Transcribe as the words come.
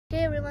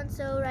everyone,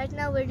 so right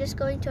now we're just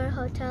going to our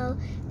hotel.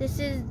 This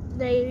is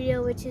the area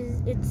which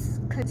is it's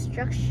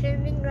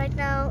constructioning right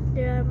now.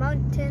 There are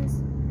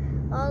mountains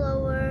all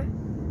over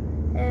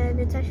and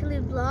it's actually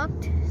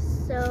blocked,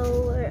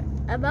 so we're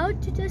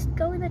about to just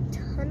go in a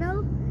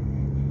tunnel.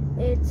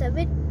 It's a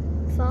bit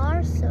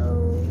far,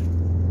 so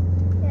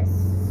yes.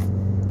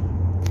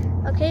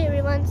 Okay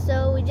everyone,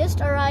 so we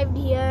just arrived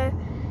here.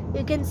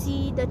 You can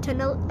see the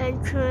tunnel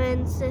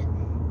entrance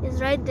is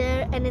right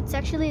there, and it's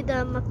actually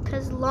the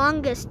Makkah's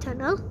longest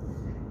tunnel.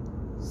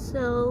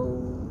 So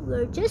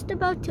we're just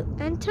about to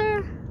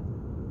enter,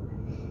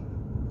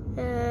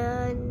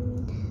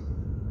 and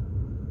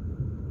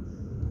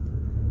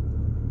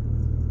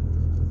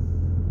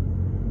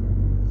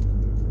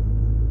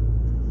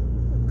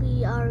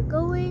we are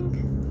going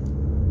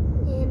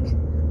in.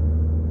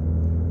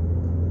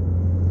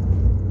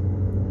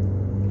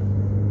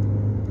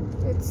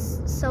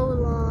 It's so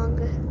long.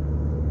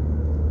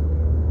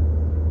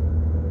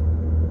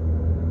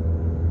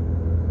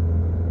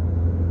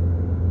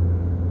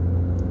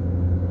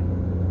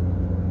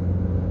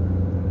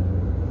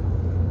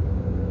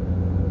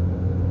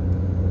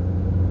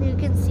 You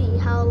can see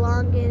how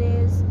long it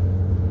is.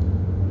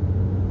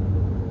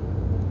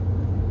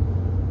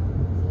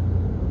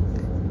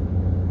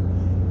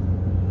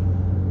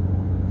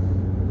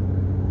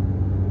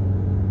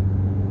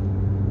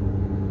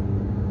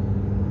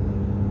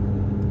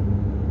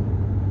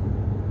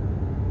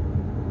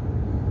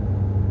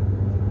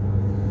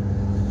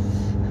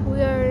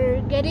 We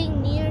are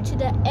getting near to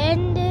the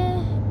end.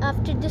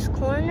 After this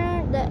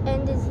corner, the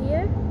end is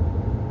here.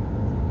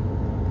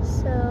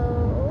 So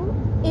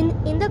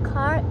in the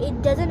car,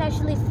 it doesn't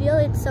actually feel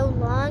it's so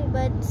long,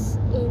 but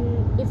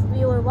if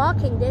we were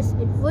walking this,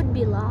 it would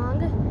be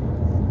long.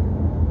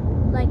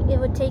 Like it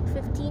would take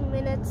 15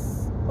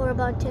 minutes or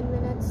about 10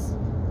 minutes.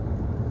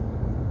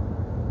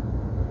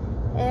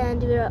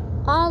 And we're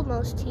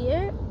almost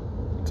here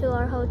to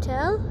our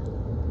hotel.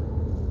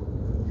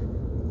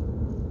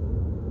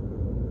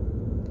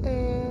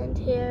 And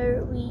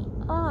here we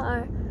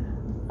are.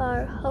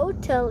 Our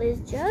hotel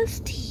is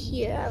just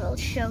here. I will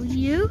show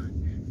you.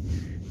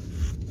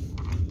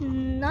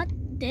 Not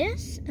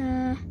this.